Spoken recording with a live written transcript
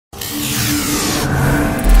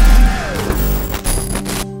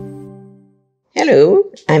Hello,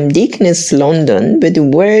 I'm Deaconess London with a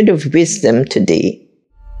word of wisdom today.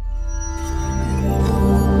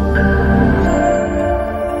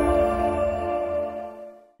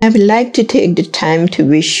 I would like to take the time to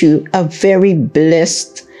wish you a very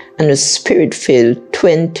blessed and a spirit-filled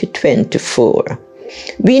 2024.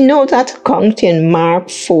 We know that account in Mark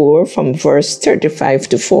 4 from verse 35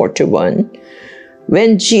 to 41,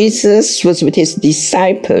 when Jesus was with his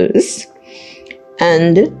disciples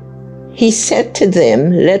and he said to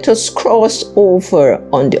them, "Let us cross over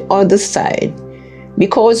on the other side,"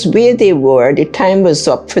 because where they were, the time was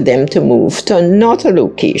up for them to move to another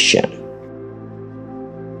location.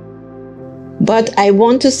 But I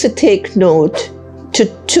want us to take note to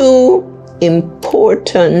two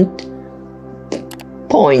important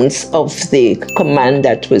points of the command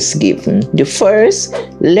that was given. The first,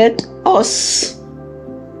 let us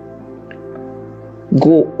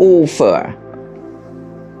go over.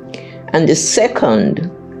 And the second,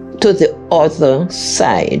 to the other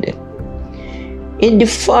side. In the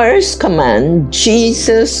first command,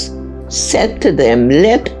 Jesus said to them,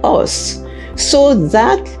 "Let us." So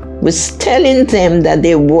that was telling them that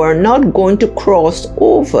they were not going to cross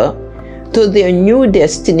over to their new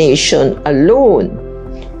destination alone.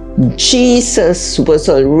 Jesus was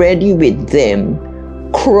already with them,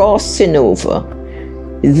 crossing over.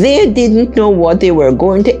 They didn't know what they were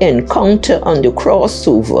going to encounter on the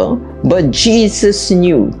crossover, but Jesus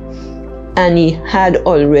knew, and he had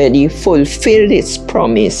already fulfilled his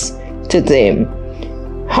promise to them.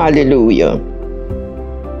 Hallelujah.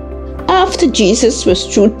 After Jesus was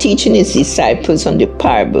through teaching his disciples on the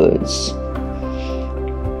parables,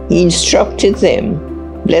 he instructed them,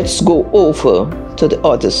 let's go over to the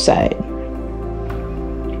other side.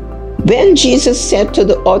 When Jesus said to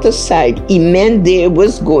the other side, he meant there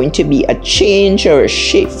was going to be a change or a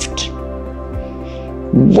shift.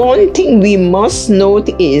 One thing we must note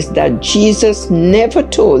is that Jesus never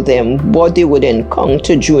told them what they would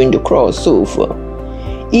encounter during the crossover.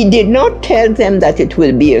 He did not tell them that it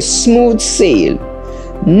will be a smooth sail.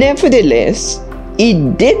 Nevertheless, he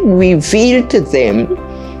did reveal to them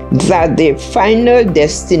that their final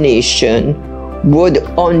destination would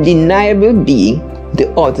undeniably be the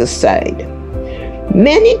other side.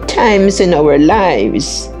 Many times in our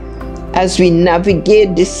lives, as we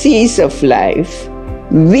navigate the seas of life,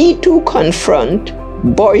 we too confront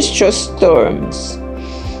boisterous storms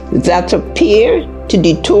that appear to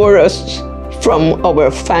detour us from our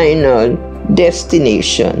final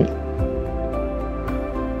destination.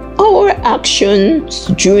 Our actions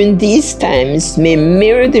during these times may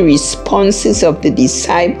mirror the responses of the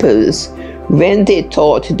disciples when they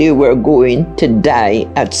thought they were going to die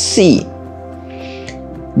at sea.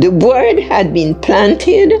 The word had been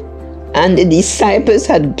planted and the disciples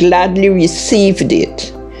had gladly received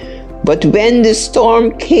it. But when the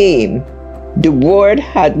storm came, the word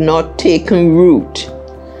had not taken root,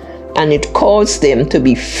 and it caused them to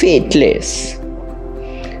be faithless.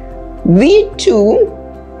 We too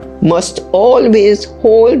must always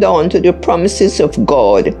hold on to the promises of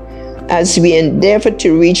God as we endeavor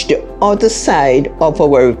to reach the other side of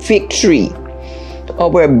our victory,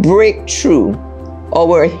 our breakthrough,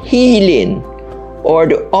 our healing, or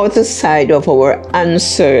the other side of our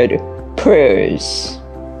answered prayers.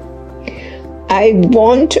 I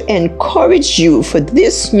want to encourage you for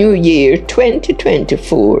this new year,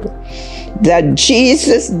 2024, that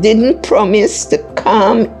Jesus didn't promise to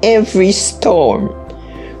calm every storm,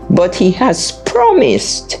 but he has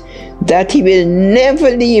promised that he will never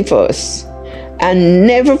leave us and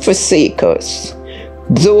never forsake us,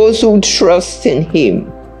 those who trust in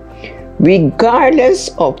him. Regardless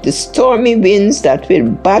of the stormy winds that will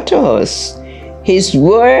batter us, his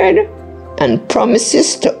word and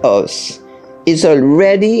promises to us is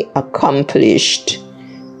already accomplished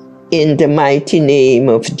in the mighty name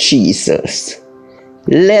of Jesus.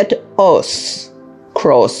 Let us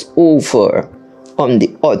cross over on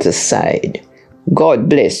the other side. God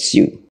bless you.